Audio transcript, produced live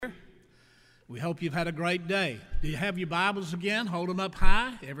We hope you've had a great day. Do you have your Bibles again? Hold them up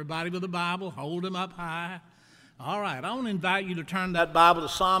high. Everybody with a Bible, hold them up high. All right, I want to invite you to turn that Bible to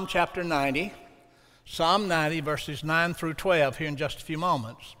Psalm chapter 90. Psalm 90, verses 9 through 12 here in just a few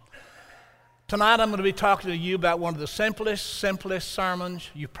moments. Tonight I'm going to be talking to you about one of the simplest sermons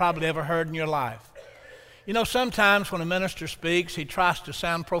you've probably ever heard in your life. You know, sometimes when a minister speaks, he tries to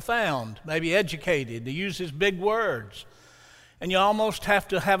sound profound, maybe educated, to use his big words. And you almost have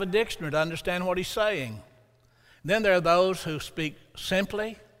to have a dictionary to understand what he's saying. Then there are those who speak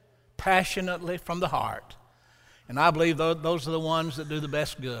simply, passionately from the heart. And I believe those are the ones that do the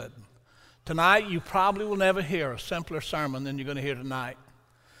best good. Tonight, you probably will never hear a simpler sermon than you're going to hear tonight.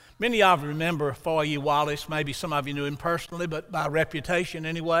 Many of you remember Foye Wallace. Maybe some of you knew him personally, but by reputation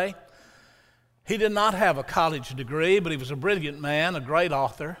anyway. He did not have a college degree, but he was a brilliant man, a great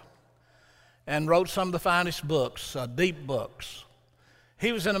author, and wrote some of the finest books, deep books.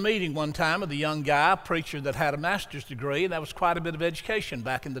 He was in a meeting one time with a young guy, a preacher that had a master's degree, and that was quite a bit of education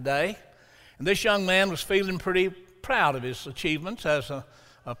back in the day. And this young man was feeling pretty proud of his achievements as a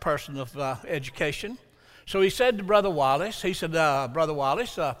person of education. So he said to Brother Wallace, Brother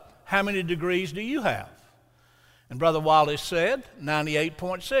Wallace, how many degrees do you have? And Brother Wallace said,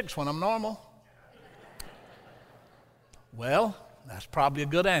 98.6 when I'm normal. Well, that's probably a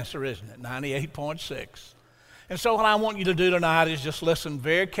good answer, isn't it? 98.6. And so what I want you to do tonight is just listen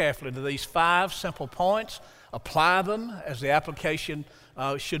very carefully to these 5 simple points. Apply them as the application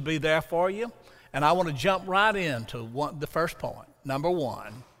should be there for you. And I want to jump right into the first point. Number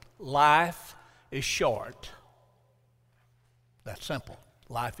 1, life is short. That's simple.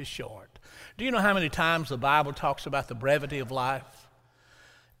 Life is short. Do you know how many times the Bible talks about the brevity of life?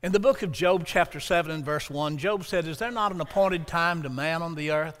 In the book of Job, chapter 7 and verse 1, Job said, is there not an appointed time to man on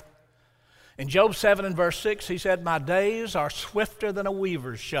the earth? In Job 7 and verse 6, he said, my days are swifter than a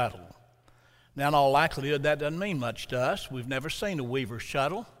weaver's shuttle. Now, in all likelihood, that doesn't mean much to us. We've never seen a weaver's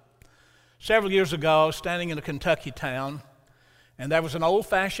shuttle. Several years ago, I was standing in a Kentucky town, and there was an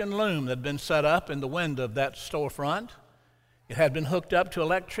old-fashioned loom that had been set up in the window of that storefront. It had been hooked up to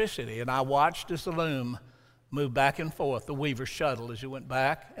electricity, and I watched as the loom moved back and forth, the weaver's shuttle, as it went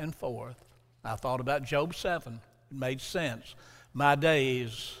back and forth. I thought about Job 7. It made sense. My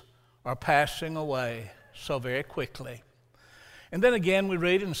days are passing away so very quickly. And then again we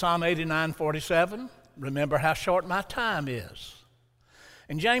read in Psalm 89:47, remember how short my time is.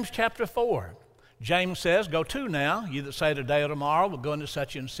 In James chapter 4, James says, go to now, you that say today or tomorrow, we'll go into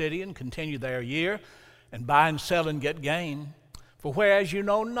such a city and continue there a year, and buy and sell and get gain. For whereas you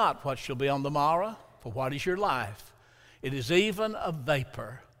know not what shall be on the morrow, for what is your life? It is even a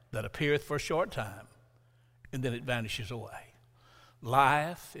vapor that appeareth for a short time, and then it vanishes away.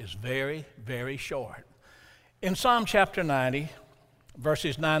 Life is very, very short. In Psalm chapter 90,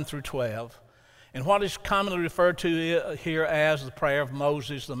 verses 9 through 12, and what is commonly referred to here as the prayer of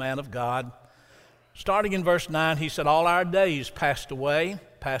Moses, the man of God, starting in verse 9, he said, all our days pass away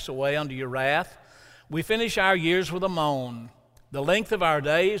under your wrath. We finish our years with a moan. The length of our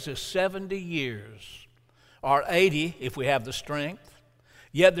days is 70 years, or 80 if we have the strength.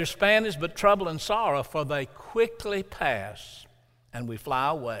 Yet their span is but trouble and sorrow, for they quickly pass and we fly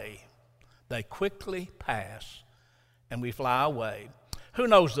away. They quickly pass and we fly away. Who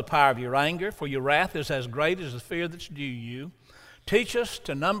knows the power of your anger? For your wrath is as great as the fear that's due you. Teach us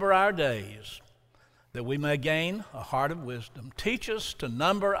to number our days, that we may gain a heart of wisdom. Teach us to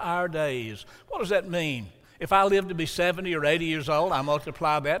number our days. What does that mean? If I live to be 70 or 80 years old, I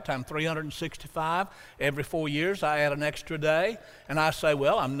multiply that times 365. Every 4 years, I add an extra day. And I say,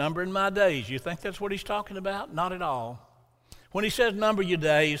 well, I'm numbering my days. You think that's what he's talking about? Not at all. When he says number your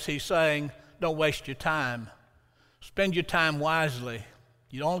days, he's saying, don't waste your time. Spend your time wisely.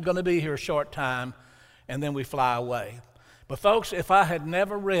 You're only going to be here a short time, and then we fly away. But folks, if I had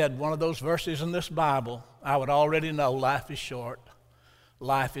never read one of those verses in this Bible, I would already know life is short.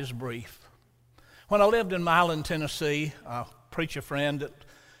 Life is brief. When I lived in Milan, Tennessee, a preacher friend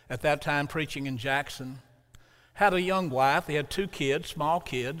at that time preaching in Jackson had a young wife. They had 2 kids, small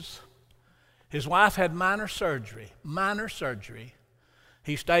kids. His wife had minor surgery.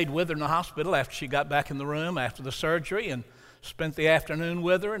 He stayed with her in the hospital after she got back in the room after the surgery and spent the afternoon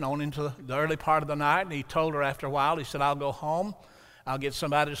with her and on into the early part of the night. And he told her after a while, he said, I'll go home. I'll get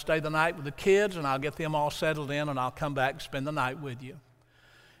somebody to stay the night with the kids, and I'll get them all settled in, and I'll come back and spend the night with you.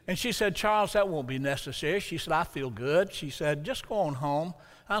 And she said, Charles, that won't be necessary. She said, I feel good. She said, just go on home.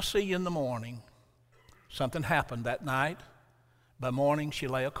 I'll see you in the morning. Something happened that night. By morning, she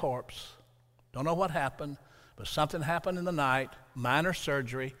lay a corpse. Don't know what happened, but something happened in the night, minor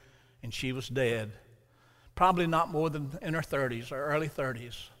surgery, and she was dead. Probably not more than in her 30s or early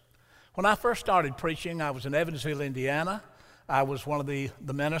 30s. When I first started preaching, I was in Evansville, Indiana. I was one of the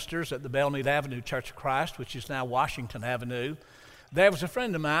ministers at the Belmead Avenue Church of Christ, which is now Washington Avenue. There was a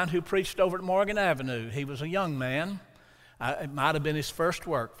friend of mine who preached over at Morgan Avenue. He was a young man. It might have been his first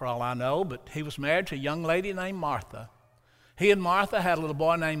work, for all I know, but he was married to a young lady named Martha. He and Martha had a little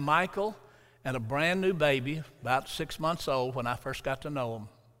boy named Michael and a brand new baby, about 6 months old when I first got to know him.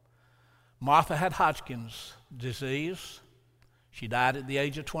 Martha had Hodgkin's disease. She died at the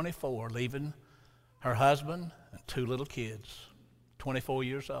age of 24, leaving her husband and 2 little kids, 24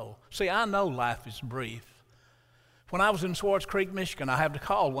 years old. See, I know life is brief. When I was in Swartz Creek, Michigan, I had a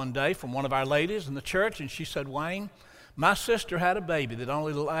call one day from one of our ladies in the church, and she said, "Wayne, my sister had a baby that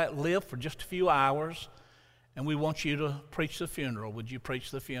only lived for just a few hours, and we want you to preach the funeral. Would you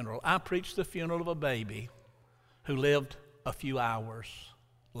preach the funeral?" I preached the funeral of a baby who lived a few hours.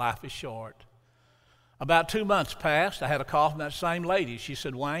 Life is short. About 2 months passed. I had a call from that same lady. She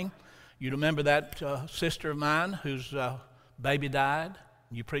said, "Wayne, you remember that sister of mine whose baby died?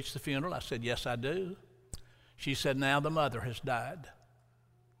 You preached the funeral?" I said, "Yes, I do." She said, "Now the mother has died.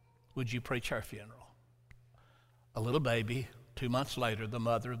 Would you preach her funeral?" A little baby, 2 months later, the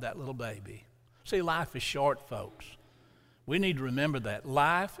mother of that little baby. See, life is short, folks. We need to remember that.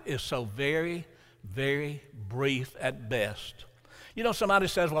 Life is so very, very brief at best. You know, somebody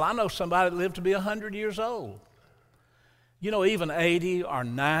says, "Well, I know somebody that lived to be 100 years old." You know, even 80 or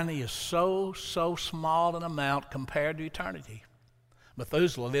 90 is so small an amount compared to eternity.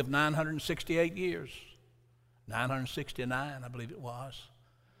 Methuselah lived 968 years, 969, I believe it was.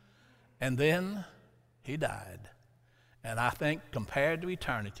 And then he died. And I think compared to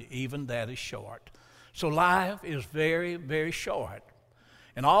eternity, even that is short. So life is very, very short.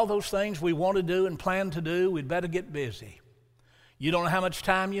 And all those things we want to do and plan to do, we'd better get busy. You don't know how much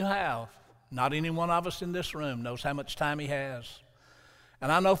time you have. Not any one of us in this room knows how much time he has.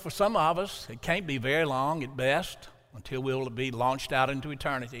 And I know for some of us, it can't be very long at best until we'll be launched out into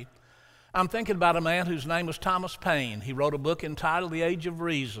eternity. I'm thinking about a man whose name was Thomas Paine. He wrote a book entitled The Age of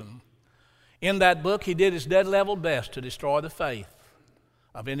Reason. In that book, he did his dead level best to destroy the faith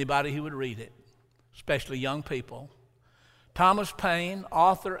of anybody who would read it, especially young people. Thomas Paine,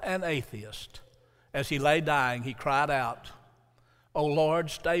 author and atheist, as he lay dying, he cried out, "Oh Lord,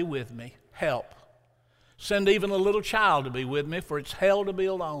 stay with me, help. Send even a little child to be with me, for it's hell to be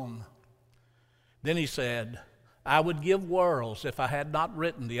alone." Then he said, "I would give worlds if I had not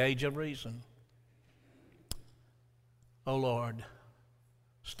written The Age of Reason. Oh Lord,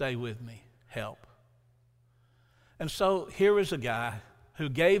 stay with me, help." And so here is a guy who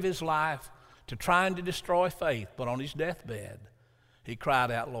gave his life to trying to destroy faith, but on his deathbed, he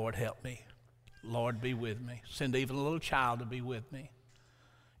cried out, "Lord, help me. Lord, be with me. Send even a little child to be with me."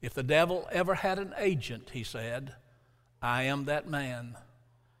 If the devil ever had an agent, he said, I am that man.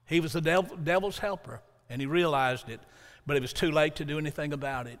 He was the devil's helper, and he realized it, but it was too late to do anything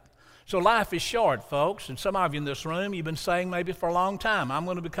about it. So life is short, folks, and some of you in this room, you've been saying maybe for a long time, "I'm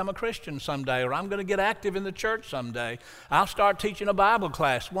going to become a Christian someday," or "I'm going to get active in the church someday. I'll start teaching a Bible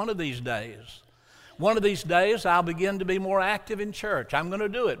class one of these days. One of these days, I'll begin to be more active in church. I'm going to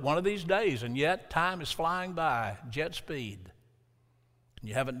do it one of these days." And yet, time is flying by, jet speed. And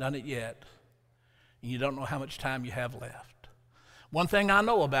you haven't done it yet. And you don't know how much time you have left. One thing I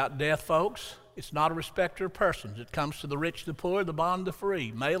know about death, folks, it's not a respecter of persons. It comes to the rich, the poor, the bond, the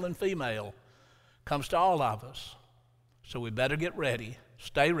free, male and female. It comes to all of us. So we better get ready,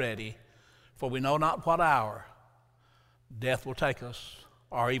 stay ready, for we know not what hour death will take us,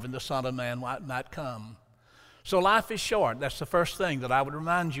 or even the Son of Man might come. So life is short. That's the first thing that I would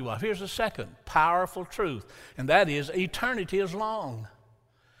remind you of. Here's the second powerful truth, and that is eternity is long.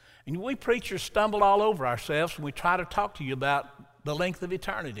 And we preachers stumble all over ourselves when we try to talk to you about the length of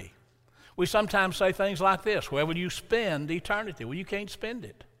eternity. We sometimes say things like this: "Where will you spend eternity?" Well, you can't spend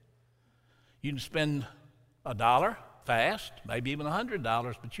it. You can spend $1 fast, maybe even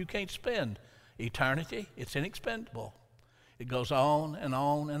 $100, but you can't spend eternity. It's inexpendable. It goes on and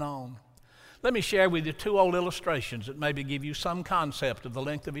on and on. Let me share with you 2 old illustrations that maybe give you some concept of the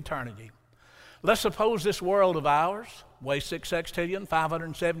length of eternity. Let's suppose this world of ours weighs 6 sextillion,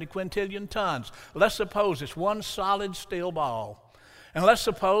 570 quintillion tons. Let's suppose it's one solid steel ball. And let's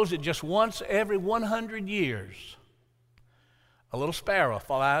suppose that just once every 100 years, a little sparrow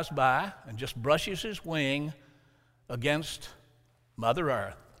flies by and just brushes his wing against Mother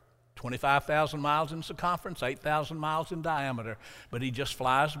Earth. 25,000 miles in circumference, 8,000 miles in diameter. But he just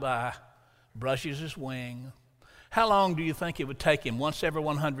flies by, brushes his wing. How long do you think it would take him, once every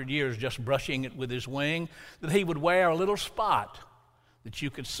 100 years, just brushing it with his wing, that he would wear a little spot that you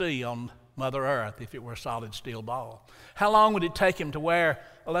could see on Mother Earth if it were a solid steel ball? How long would it take him to wear,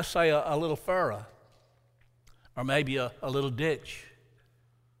 let's say, a little furrow, or maybe a little ditch,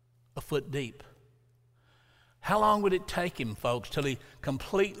 a foot deep? How long would it take him, folks, till he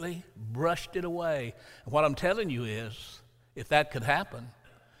completely brushed it away? And what I'm telling you is, if that could happen,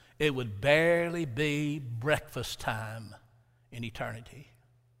 it would barely be breakfast time in eternity.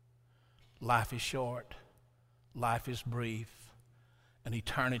 Life is short, life is brief, and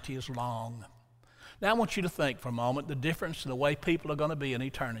eternity is long. Now I want you to think for a moment the difference in the way people are going to be in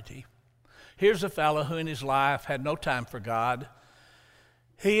eternity. Here's a fellow who in his life had no time for God.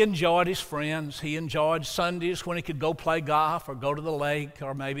 He enjoyed his friends. He enjoyed Sundays when he could go play golf or go to the lake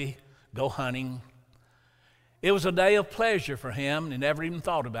or maybe go hunting. It was a day of pleasure for him, and he never even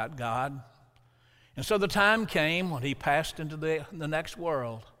thought about God. And so the time came when he passed into the next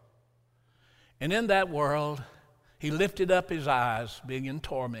world. And in that world, he lifted up his eyes, being in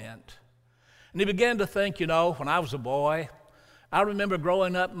torment. And he began to think, when I was a boy, I remember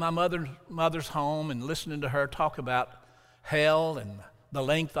growing up in my mother's home and listening to her talk about hell and the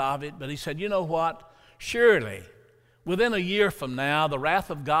length of it. But he said, you know what? Surely, within a year from now, the wrath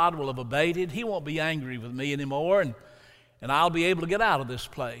of God will have abated. He won't be angry with me anymore, and I'll be able to get out of this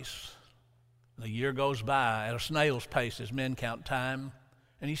place. And a year goes by at a snail's pace as men count time,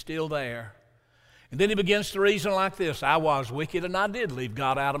 and he's still there. And then he begins to reason like this: I was wicked, and I did leave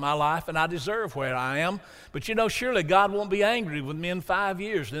God out of my life, and I deserve where I am. But surely God won't be angry with me in 5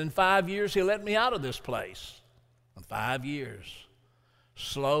 years. And in 5 years, he'll let me out of this place. And 5 years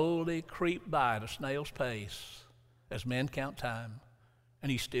slowly creep by at a snail's pace as men count time,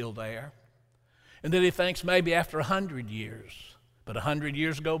 and he's still there. And then he thinks maybe after 100 years, but 100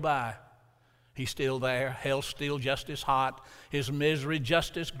 years go by, he's still there. Hell's still just as hot, his misery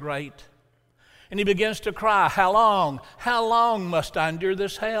just as great. And he begins to cry, how long must I endure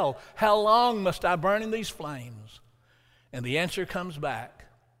this hell? How long must I burn in these flames? And the answer comes back,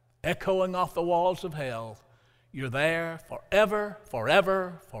 echoing off the walls of hell: you're there forever,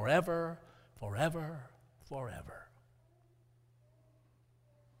 forever, forever, forever, forever.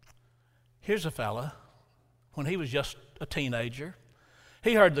 Here's a fella, when he was just a teenager,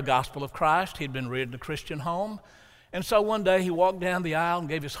 he heard the gospel of Christ. He'd been reared in a Christian home. And so one day he walked down the aisle and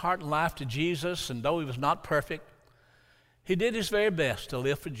gave his heart and life to Jesus. And though he was not perfect, he did his very best to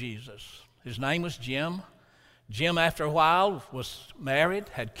live for Jesus. His name was Jim. Jim, after a while, was married,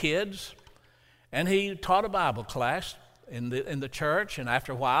 had kids. And he taught a Bible class in the church, and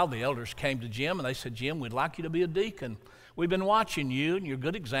after a while the elders came to Jim and they said, Jim, we'd like you to be a deacon. We've been watching you and you're a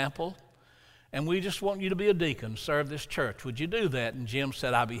good example, and we just want you to be a deacon, serve this church. Would you do that? And Jim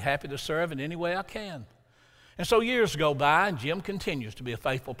said, I'd be happy to serve in any way I can. And so years go by, and Jim continues to be a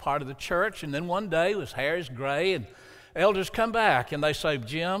faithful part of the church. And then one day his hair is gray, and elders come back and they say,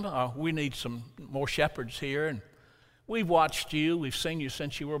 Jim, we need some more shepherds here, and we've watched you. We've seen you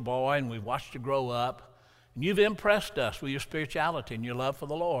since you were a boy, and we've watched you grow up. And you've impressed us with your spirituality and your love for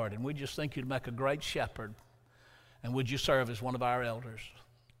the Lord, and we just think you'd make a great shepherd. And would you serve as one of our elders?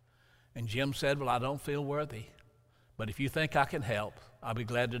 And Jim said, well, I don't feel worthy, but if you think I can help, I'll be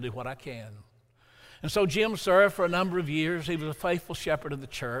glad to do what I can. And so Jim served for a number of years. He was a faithful shepherd of the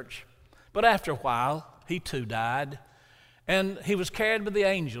church. But after a while, he too died. And he was carried by the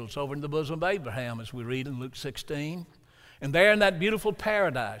angels over in the bosom of Abraham, as we read in Luke 16. And there in that beautiful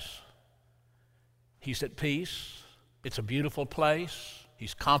paradise, he's at peace. It's a beautiful place.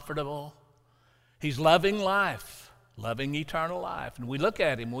 He's comfortable. He's loving life, loving eternal life. And we look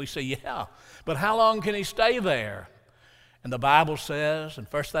at him and we say, yeah, but how long can he stay there? And the Bible says in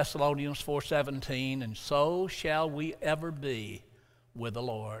 1 Thessalonians 4:17, and so shall we ever be with the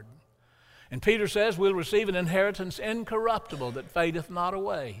Lord. And Peter says we'll receive an inheritance incorruptible that fadeth not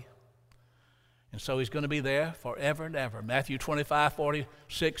away. And so he's going to be there forever and ever. Matthew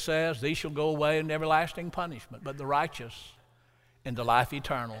 25:46 says, these shall go away in everlasting punishment, but the righteous into life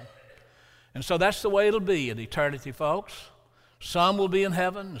eternal. And so that's the way it'll be in eternity, folks. Some will be in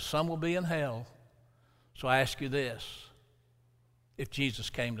heaven, and some will be in hell. So I ask you this. If Jesus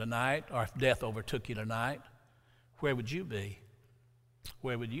came tonight, or if death overtook you tonight, where would you be?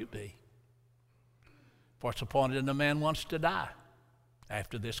 Where would you be? For it's appointed in a man once to die.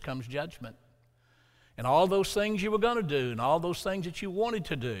 After this comes judgment. And all those things you were going to do, and all those things that you wanted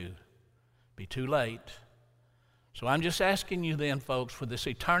to do, be too late. So I'm just asking you then, folks, for this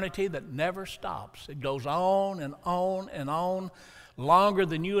eternity that never stops. It goes on and on and on, longer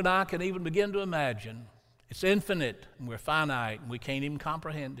than you and I can even begin to imagine. It's infinite, and we're finite, and we can't even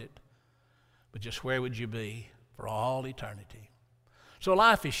comprehend it. But just where would you be for all eternity? So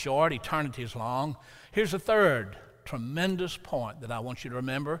life is short, eternity is long. Here's a third tremendous point that I want you to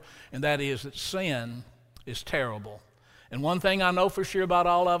remember, and that is that sin is terrible. And one thing I know for sure about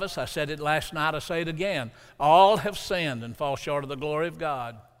all of us, I said it last night, I say it again, all have sinned and fall short of the glory of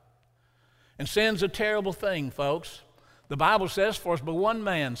God. And sin's a terrible thing, folks. The Bible says, for as by one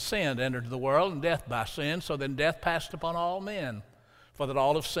man sin entered the world, and death by sin, so then death passed upon all men, for that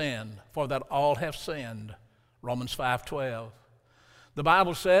all have sinned, for that all have sinned. Romans 5:12. The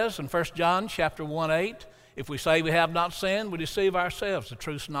Bible says in 1 John chapter 1:8, if we say we have not sinned, we deceive ourselves, the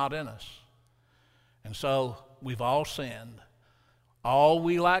truth's not in us. And so we've all sinned. All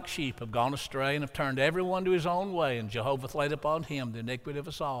we like sheep have gone astray and have turned everyone to his own way, and Jehovah hath laid upon him the iniquity of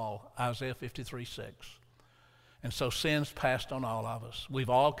us all. Isaiah 53:6. And so sin's passed on all of us. We've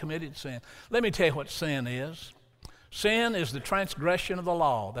all committed sin. Let me tell you what sin is. Sin is the transgression of the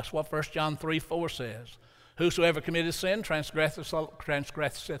law. That's what 1 John 3:4 says. Whosoever committeth sin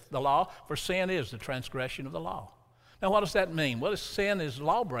transgresseth the law, for sin is the transgression of the law. Now what does that mean? Well, sin is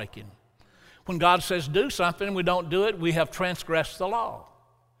law breaking. When God says do something and we don't do it, we have transgressed the law.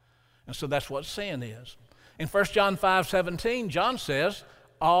 And so that's what sin is. In 1 John 5:17, John says,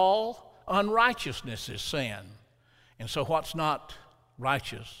 all unrighteousness is sin. And so what's not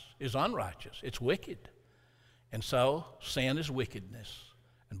righteous is unrighteous. It's wicked. And so sin is wickedness.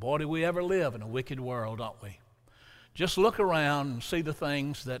 And boy, do we ever live in a wicked world, don't we? Just look around and see the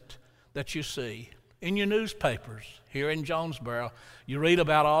things that you see. In your newspapers here in Jonesboro, you read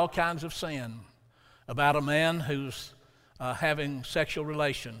about all kinds of sin, about a man who's having sexual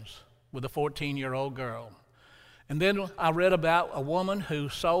relations with a 14-year-old girl. And then I read about a woman who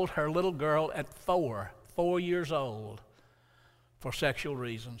sold her little girl at 4 years old for sexual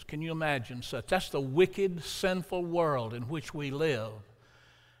reasons. Can you imagine such? That's the wicked, sinful world in which we live.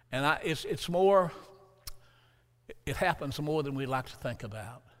 And it happens more than we like to think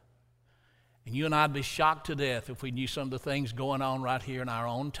about. And you and I'd be shocked to death if we knew some of the things going on right here in our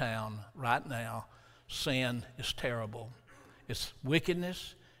own town right now. Sin is terrible. It's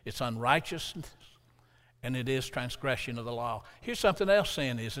wickedness, it's unrighteousness, and it is transgression of the law. Here's something else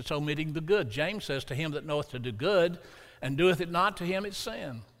sin is. It's omitting the good. James says, to him that knoweth to do good and doeth it not, to him it's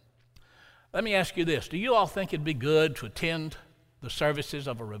sin. Let me ask you this. Do you all think it'd be good to attend the services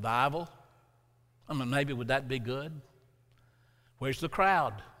of a revival? I mean, maybe would that be good? Where's the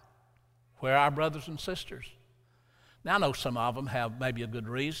crowd? Where are our brothers and sisters? Now, I know some of them have maybe a good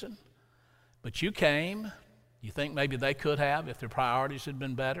reason, but you came. You think maybe they could have if their priorities had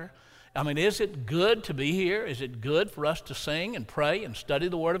been better? I mean, is it good to be here? Is it good for us to sing and pray and study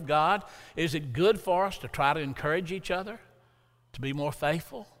the Word of God? Is it good for us to try to encourage each other to be more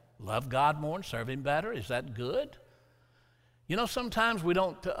faithful, love God more, and serve Him better? Is that good? You know, sometimes we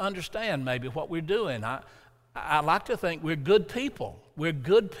don't understand maybe what we're doing. I like to think we're good people. We're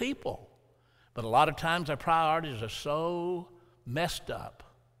good people. But a lot of times our priorities are so messed up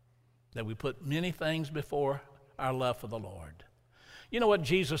that we put many things before our love for the Lord. You know what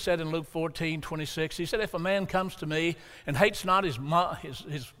Jesus said in Luke 14:26? He said, if a man comes to me and hates not his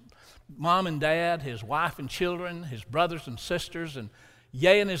mom and dad, his wife and children, his brothers and sisters, and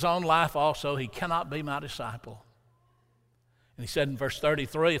yea, in his own life also, he cannot be my disciple. And he said in verse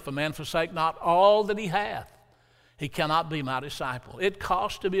 33, if a man forsake not all that he hath, he cannot be my disciple. It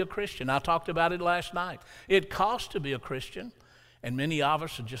costs to be a Christian. I talked about it last night. It costs to be a Christian, and many of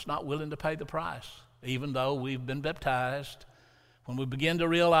us are just not willing to pay the price, even though we've been baptized. When we begin to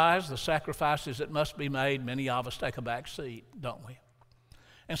realize the sacrifices that must be made, many of us take a back seat, don't we?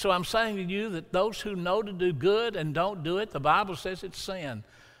 And so I'm saying to you that those who know to do good and don't do it, the Bible says it's sin.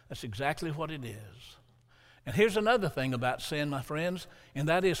 That's exactly what it is. And here's another thing about sin, my friends, and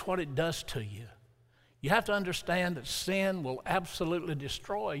that is what it does to you. You have to understand that sin will absolutely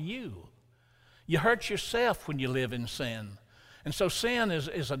destroy you. You hurt yourself when you live in sin. And so sin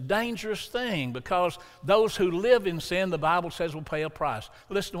is a dangerous thing because those who live in sin, the Bible says, will pay a price.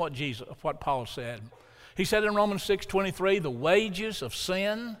 Listen to what Paul said. He said in Romans 6:23, the wages of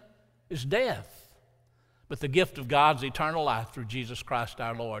sin is death, but the gift of God is eternal life through Jesus Christ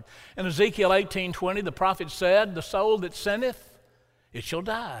our Lord. In Ezekiel 18:20, the prophet said, the soul that sinneth, it shall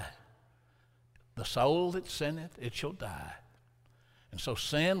die. The soul that sinneth, it shall die. And so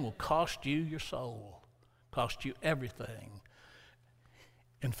sin will cost you your soul, cost you everything.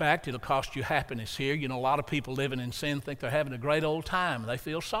 In fact, it'll cost you happiness here. You know, a lot of people living in sin think they're having a great old time. They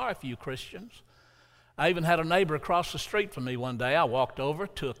feel sorry for you Christians. I even had a neighbor across the street from me one day. I walked over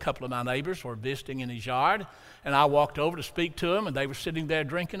to a couple of my neighbors who were visiting in his yard, and I walked over to speak to them, and they were sitting there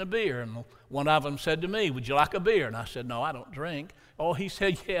drinking a beer. And one of them said to me, would you like a beer? And I said, no, I don't drink. Oh, he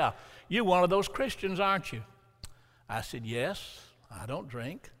said, yeah, you're one of those Christians, aren't you? I said, yes, I don't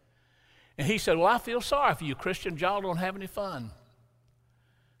drink. And he said, well, I feel sorry for you Christians. Y'all don't have any fun.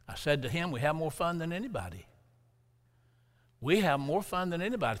 I said to him, we have more fun than anybody. We have more fun than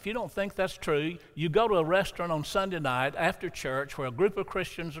anybody. If you don't think that's true, you go to a restaurant on Sunday night after church where a group of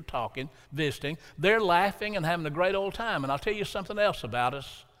Christians are talking, visiting. They're laughing and having a great old time. And I'll tell you something else about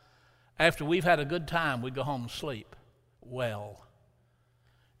us. After we've had a good time, we go home and sleep well.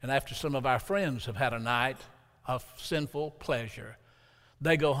 And after some of our friends have had a night of sinful pleasure,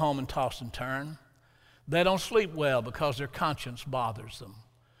 they go home and toss and turn. They don't sleep well because their conscience bothers them.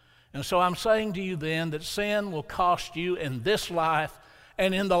 And so I'm saying to you then that sin will cost you in this life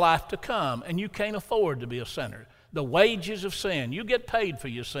and in the life to come, and you can't afford to be a sinner. The wages of sin, you get paid for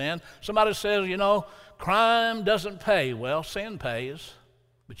your sin. Somebody says, you know, crime doesn't pay. Well, sin pays,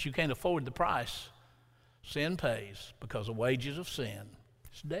 but you can't afford the price. Sin pays because the wages of sin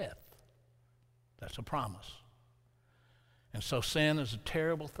is death. That's a promise. And so sin is a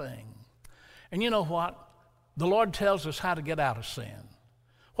terrible thing. And you know what? The Lord tells us how to get out of sin.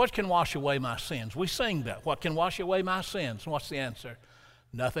 What can wash away my sins? We sing that. What can wash away my sins? And what's the answer?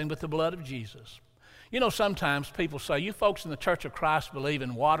 Nothing but the blood of Jesus. You know, sometimes people say, you folks in the Church of Christ believe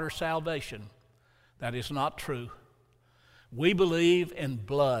in water salvation. That is not true. We believe in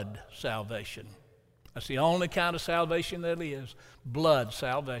blood salvation. That's the only kind of salvation there is, blood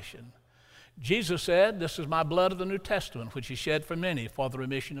salvation. Jesus said, this is my blood of the New Testament, which is shed for many for the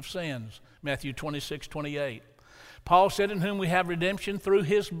remission of sins. Matthew 26:28. Paul said, in whom we have redemption through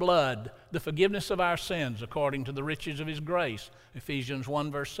his blood, the forgiveness of our sins, according to the riches of his grace. Ephesians 1,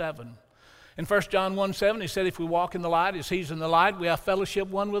 verse 7. In 1 John 1:7, he said, if we walk in the light as he's in the light, we have fellowship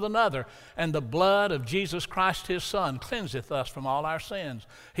one with another. And the blood of Jesus Christ his Son cleanseth us from all our sins.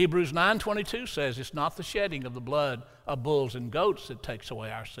 Hebrews 9:22 says, it's not the shedding of the blood of bulls and goats that takes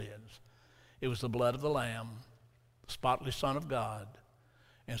away our sins. It was the blood of the Lamb, the spotless Son of God.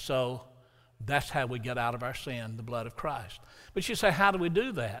 And so that's how we get out of our sin, the blood of Christ. But you say, how do we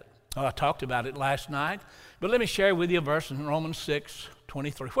do that? Oh, I talked about it last night. But let me share with you a verse in Romans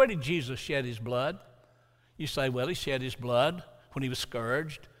 6:23. Where did Jesus shed his blood? You say, well, he shed his blood when he was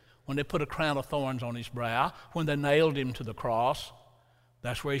scourged, when they put a crown of thorns on his brow, when they nailed him to the cross.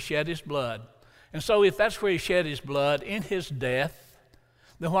 That's where he shed his blood. And so if that's where he shed his blood, in his death,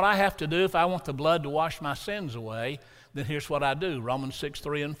 then what I have to do if I want the blood to wash my sins away, then here's what I do. Romans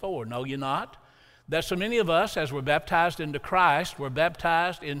 6:3 and 4. Know ye not that so many of us, as we're baptized into Christ, we're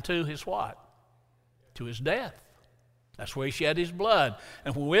baptized into his what? To his death. That's where he shed his blood.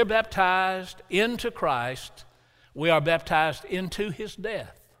 And when we're baptized into Christ, we are baptized into his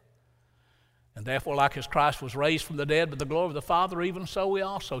death. And therefore, like as Christ was raised from the dead by the glory of the Father, even so we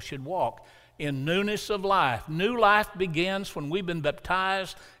also should walk in newness of life. New life begins when we've been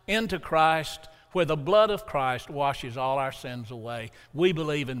baptized into Christ, where the blood of Christ washes all our sins away. We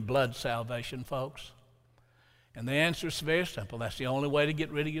believe in blood salvation, folks. And the answer is very simple. That's the only way to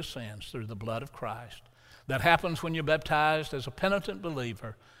get rid of your sins, through the blood of Christ. That happens when you're baptized as a penitent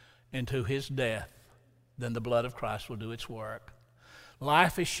believer into his death. Then the blood of Christ will do its work.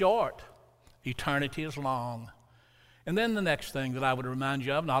 Life is short. Eternity is long. And then the next thing that I would remind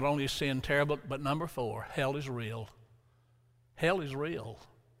you of, not only is sin terrible, but number 4, hell is real. Hell is real.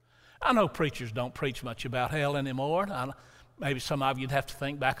 I know preachers don't preach much about hell anymore. Maybe some of you'd have to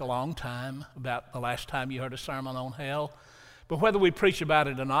think back a long time about the last time you heard a sermon on hell. But whether we preach about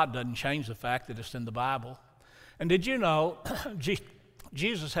it or not doesn't change the fact that it's in the Bible. And did you know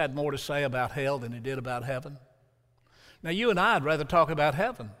Jesus had more to say about hell than he did about heaven? Now, you and I would rather talk about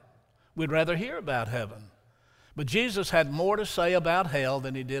heaven. We'd rather hear about heaven. But Jesus had more to say about hell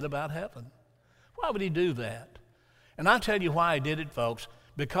than he did about heaven. Why would he do that? And I'll tell you why he did it, folks.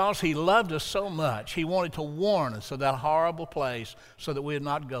 Because he loved us so much, he wanted to warn us of that horrible place so that we would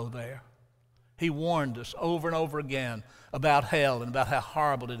not go there. He warned us over and over again about hell and about how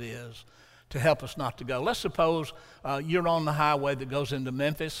horrible it is, to help us not to go. Let's suppose you're on the highway that goes into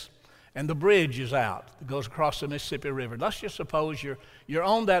Memphis, and the bridge is out that goes across the Mississippi River. Let's just suppose you're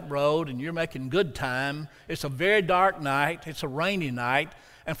on that road and you're making good time. It's a very dark night. It's a rainy night.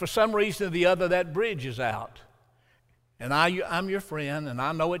 And for some reason or the other, that bridge is out. And I'm your friend, and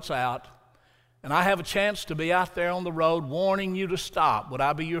I know it's out. And I have a chance to be out there on the road warning you to stop. Would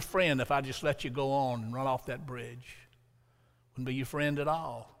I be your friend if I just let you go on and run off that bridge? Wouldn't be your friend at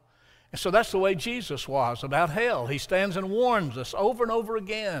all. And so that's the way Jesus was about hell. He stands and warns us over and over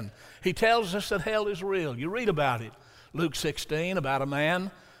again. He tells us that hell is real. You read about it. Luke 16, about a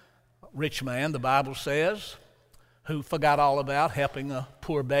man, rich man, the Bible says, who forgot all about helping a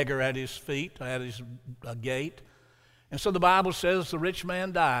poor beggar at his feet, at his gate. And so the Bible says the rich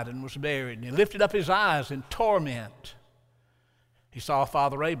man died and was buried. And he lifted up his eyes in torment. He saw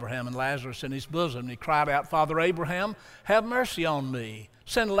Father Abraham and Lazarus in his bosom, and he cried out, Father Abraham, have mercy on me.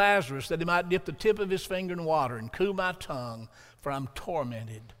 Send Lazarus that he might dip the tip of his finger in water and cool my tongue, for I'm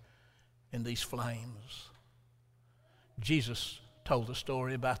tormented in these flames. Jesus told the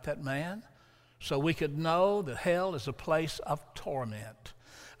story about that man so we could know that hell is a place of torment.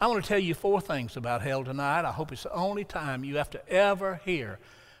 I want to tell you 4 things about hell tonight. I hope it's the only time you have to ever hear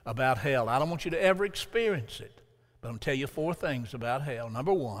about hell. I don't want you to ever experience it. But I'm going to tell you 4 things about hell.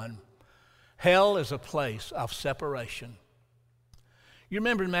 Number 1, hell is a place of separation. You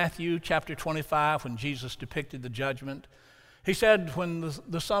remember in Matthew chapter 25 when Jesus depicted the judgment? He said when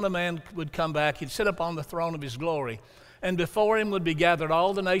the Son of Man would come back, he'd sit upon the throne of his glory, and before him would be gathered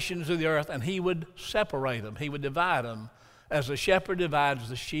all the nations of the earth, and he would separate them. He would divide them as a shepherd divides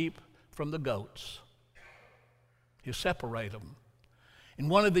the sheep from the goats. He'll separate them. In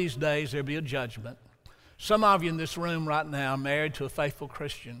one of these days, there'll be a judgment. Some of you in this room right now are married to a faithful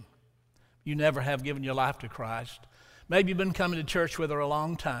Christian. You never have given your life to Christ. Maybe you've been coming to church with her a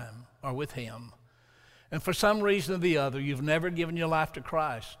long time or with him. And for some reason or the other, you've never given your life to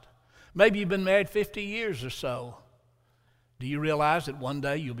Christ. Maybe you've been married 50 years or so. Do you realize that one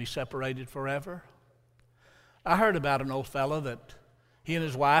day you'll be separated forever? I heard about an old fellow that he and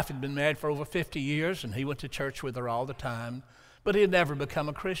his wife had been married for over 50 years, and he went to church with her all the time, but he had never become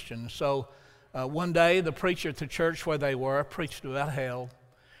a Christian. So one day, the preacher at the church where they were preached about hell,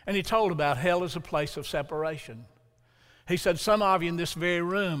 and he told about hell as a place of separation. He said, some of you in this very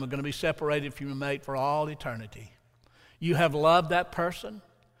room are going to be separated from your mate for all eternity. You have loved that person.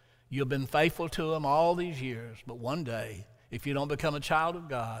 You've been faithful to him all these years, but one day, if you don't become a child of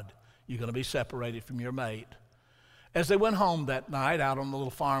God, you're going to be separated from your mate. As they went home that night out on the little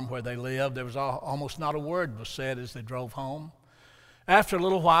farm where they lived, there was almost not a word was said as they drove home. After a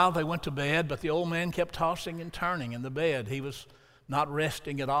little while, they went to bed, but the old man kept tossing and turning in the bed. He was not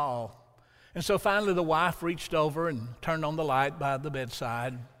resting at all. And so finally the wife reached over and turned on the light by the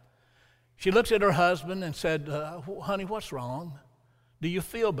bedside. She looked at her husband and said, honey, what's wrong? Do you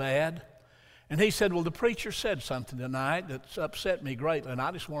feel bad? And he said, well, the preacher said something tonight that's upset me greatly, and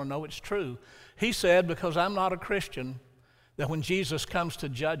I just want to know it's true. He said, because I'm not a Christian, that when Jesus comes to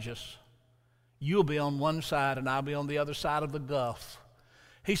judge us, you'll be on one side and I'll be on the other side of the gulf.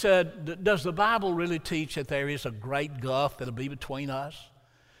 He said, does the Bible really teach that there is a great gulf that'll be between us?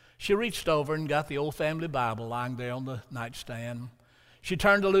 She reached over and got the old family Bible lying there on the nightstand. She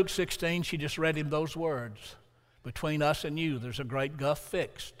turned to Luke 16. She just read him those words. Between us and you, there's a great gulf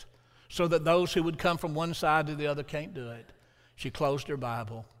fixed, so that those who would come from one side to the other can't do it. She closed her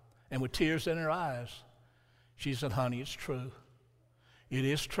Bible, and with tears in her eyes, she said, honey, it's true. It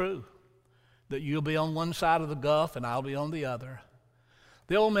is true that you'll be on one side of the gulf and I'll be on the other.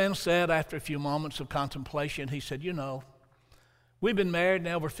 The old man said, after a few moments of contemplation, he said, you know, we've been married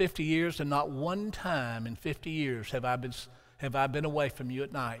now over 50 years, and not one time in 50 years have I been away from you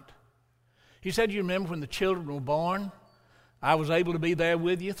at night. He said, you remember when the children were born? I was able to be there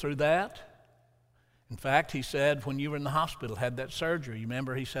with you through that. In fact, he said, when you were in the hospital, had that surgery, you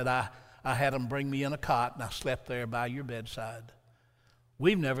remember, he said, I had them bring me in a cot, and I slept there by your bedside.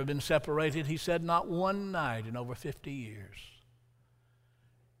 We've never been separated, he said, not one night in over 50 years.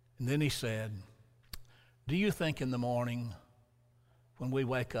 And then he said, do you think in the morning when we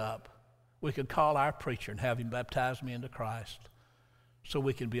wake up, we could call our preacher and have him baptize me into Christ so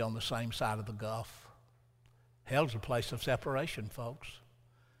we can be on the same side of the gulf? Hell's a place of separation, folks.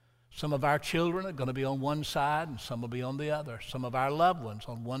 Some of our children are going to be on one side and some will be on the other. Some of our loved ones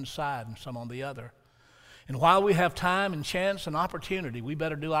on one side and some on the other. And while we have time and chance and opportunity, we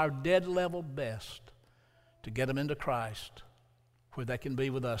better do our dead level best to get them into Christ, where they can be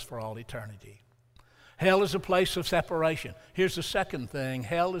with us for all eternity. Hell is a place of separation. Here's the second thing.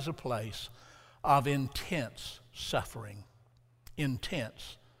 Hell is a place of intense suffering.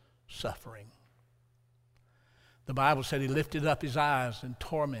 Intense suffering. The Bible said he lifted up his eyes in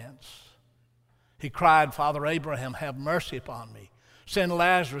torments. He cried, Father Abraham, have mercy upon me. Send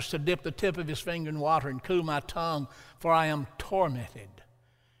Lazarus to dip the tip of his finger in water and cool my tongue, for I am tormented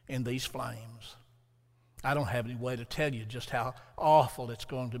in these flames. I don't have any way to tell you just how awful it's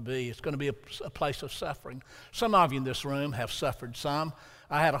going to be. It's going to be a place of suffering. Some of you in this room have suffered some.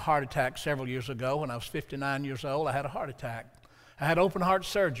 I had a heart attack several years ago. When I was 59 years old, I had a heart attack. I had open heart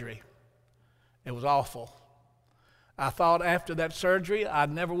surgery. It was awful. I thought after that surgery, I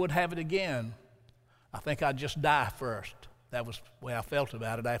never would have it again. I think I'd just die first. That was the way I felt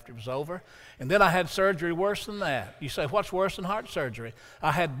about it after it was over. And then I had surgery worse than that. You say, what's worse than heart surgery?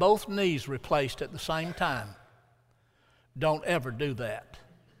 I had both knees replaced at the same time. Don't ever do that.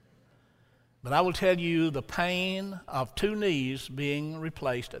 But I will tell you, the pain of 2 knees being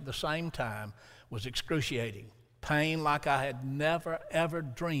replaced at the same time was excruciating. Pain like I had never, ever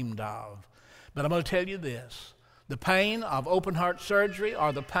dreamed of. But I'm going to tell you this. The pain of open heart surgery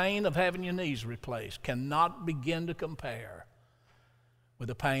or the pain of having your knees replaced cannot begin to compare with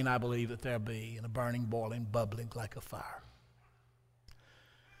the pain I believe that there'll be in a burning, boiling, bubbling like a fire.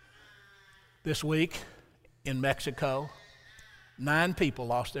 This week in Mexico, 9 people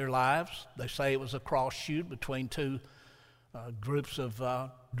lost their lives. They say it was a cross shoot between 2 groups of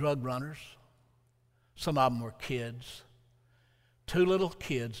drug runners. Some of them were kids. 2 little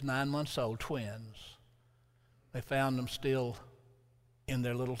kids, 9 months old, twins. They found them still in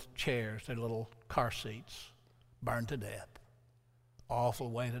their little chairs, their little car seats, burned to death.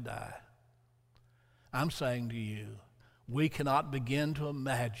 Awful way to die. I'm saying to you, we cannot begin to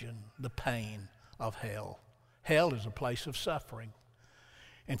imagine the pain of hell. Hell is a place of suffering.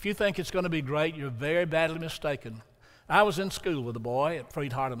 And if you think it's going to be great, you're very badly mistaken. I was in school with a boy at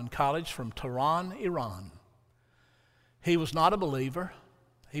Freed-Hardeman College from Tehran, Iran. He was not a believer.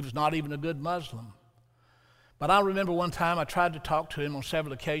 He was not even a good Muslim. But I remember one time I tried to talk to him on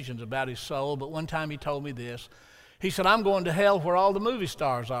several occasions about his soul, but one time he told me this. He said, I'm going to hell where all the movie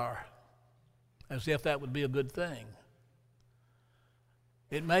stars are, as if that would be a good thing.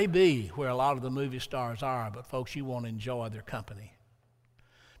 It may be where a lot of the movie stars are, but folks, you won't enjoy their company.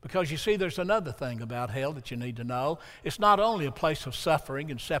 Because you see, there's another thing about hell that you need to know. It's not only a place of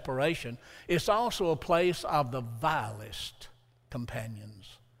suffering and separation, it's also a place of the vilest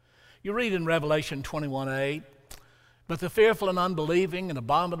companions. You read in Revelation 21:8, but the fearful and unbelieving and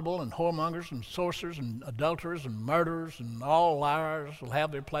abominable and whoremongers and sorcerers and adulterers and murderers and all liars will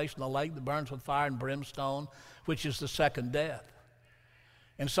have their place in the lake that burns with fire and brimstone, which is the second death.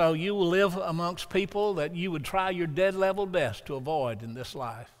 And so you will live amongst people that you would try your dead level best to avoid in this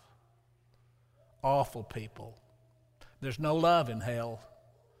life. Awful people. There's no love in hell.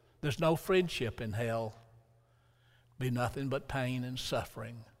 There's no friendship in hell. Be nothing but pain and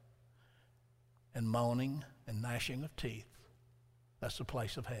suffering and moaning and gnashing of teeth. That's the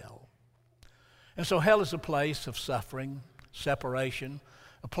place of hell. And so hell is a place of suffering, separation,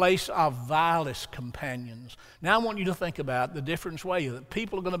 a place of vilest companions. Now I want you to think about the different way that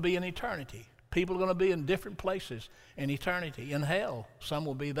people are going to be in eternity. People are going to be in different places in eternity. In hell, some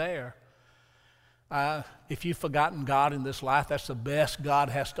will be there. If you've forgotten God in this life, that's the best God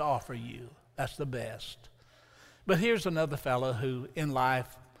has to offer you. That's the best. But here's another fellow who in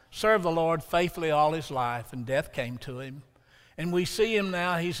life served the Lord faithfully all his life, and death came to him. And we see him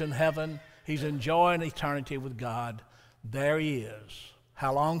now. He's in heaven. He's enjoying eternity with God. There he is.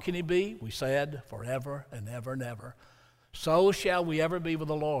 How long can he be? We said forever and ever and ever. So shall we ever be with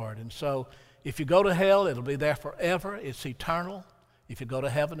the Lord. And so if you go to hell, it'll be there forever. It's eternal. If you go to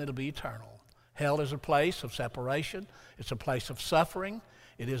heaven, it'll be eternal. Hell is a place of separation. It's a place of suffering.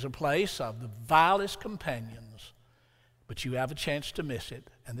 It is a place of the vilest companions. But you have a chance to miss it.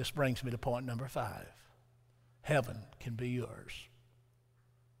 And this brings me to point number 5. Heaven can be yours.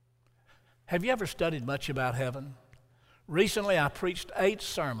 Have you ever studied much about heaven? Recently, I preached 8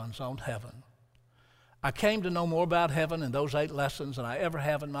 sermons on heaven. I came to know more about heaven in those 8 lessons than I ever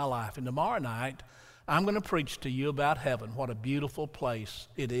have in my life. And tomorrow night, I'm going to preach to you about heaven, what a beautiful place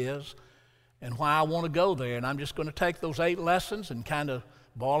it is, and why I want to go there. And I'm just going to take those 8 lessons and kind of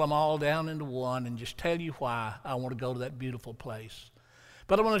boil them all down into one and just tell you why I want to go to that beautiful place.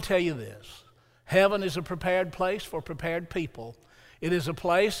 But I want to tell you this. Heaven is a prepared place for prepared people. It is a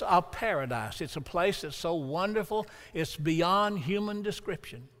place of paradise. It's a place that's so wonderful, it's beyond human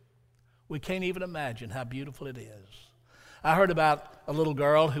description. We can't even imagine how beautiful it is. I heard about a little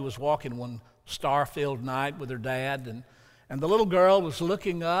girl who was walking one star-filled night with her dad, and the little girl was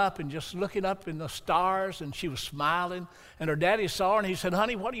looking up and just looking up in the stars, and she was smiling, and her daddy saw her, and he said,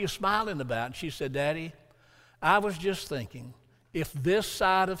 "Honey, what are you smiling about?" And she said, "Daddy, I was just thinking, if this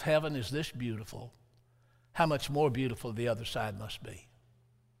side of heaven is this beautiful, how much more beautiful the other side must be."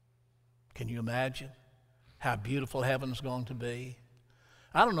 Can you imagine how beautiful heaven's going to be?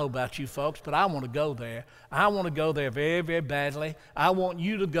 I don't know about you folks, but I want to go there. I want to go there very, very badly. I want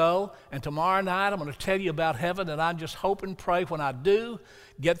you to go, and tomorrow night I'm going to tell you about heaven, and I just hope and pray when I do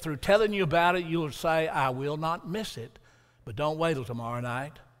get through telling you about it, you'll say, I will not miss it. But don't wait till tomorrow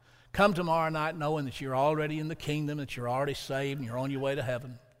night. Come tomorrow night knowing that you're already in the kingdom, that you're already saved, and you're on your way to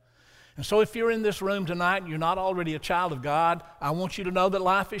heaven. And so if you're in this room tonight and you're not already a child of God, I want you to know that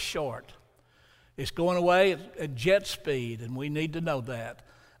life is short. It's going away at jet speed, and we need to know that.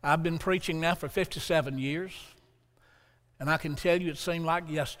 I've been preaching now for 57 years, and I can tell you it seemed like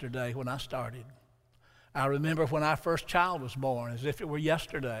yesterday when I started. I remember when our first child was born as if it were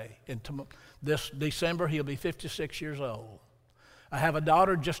yesterday. This December, he'll be 56 years old. I have a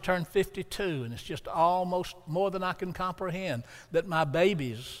daughter just turned 52, and it's just almost more than I can comprehend that my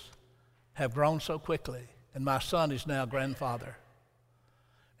babies have grown so quickly, and my son is now grandfather,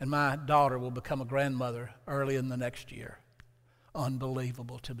 and my daughter will become a grandmother early in the next year.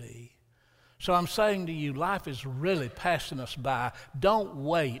 Unbelievable to me. So I'm saying to you, life is really passing us by. Don't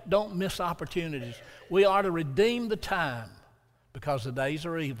wait. Don't miss opportunities. We are to redeem the time because the days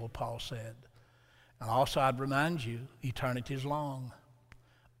are evil, Paul said. And also I'd remind you, eternity is long.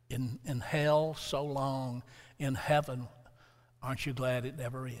 In hell, so long. In heaven, aren't you glad it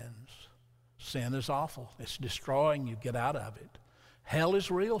never ends? Sin is awful. It's destroying you. Get out of it. Hell is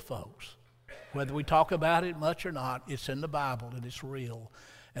real, folks. Whether we talk about it much or not, it's in the Bible and it's real.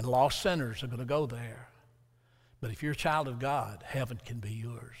 And lost sinners are going to go there. But if you're a child of God, heaven can be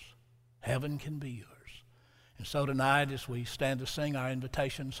yours. Heaven can be yours. And so tonight, as we stand to sing our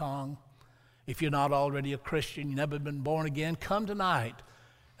invitation song, if you're not already a Christian, you've never been born again, come tonight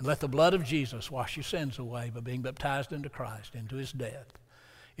and let the blood of Jesus wash your sins away by being baptized into Christ, into his death.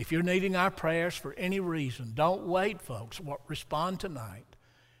 If you're needing our prayers for any reason, don't wait, folks. Respond tonight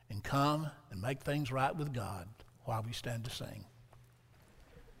and come and make things right with God while we stand to sing.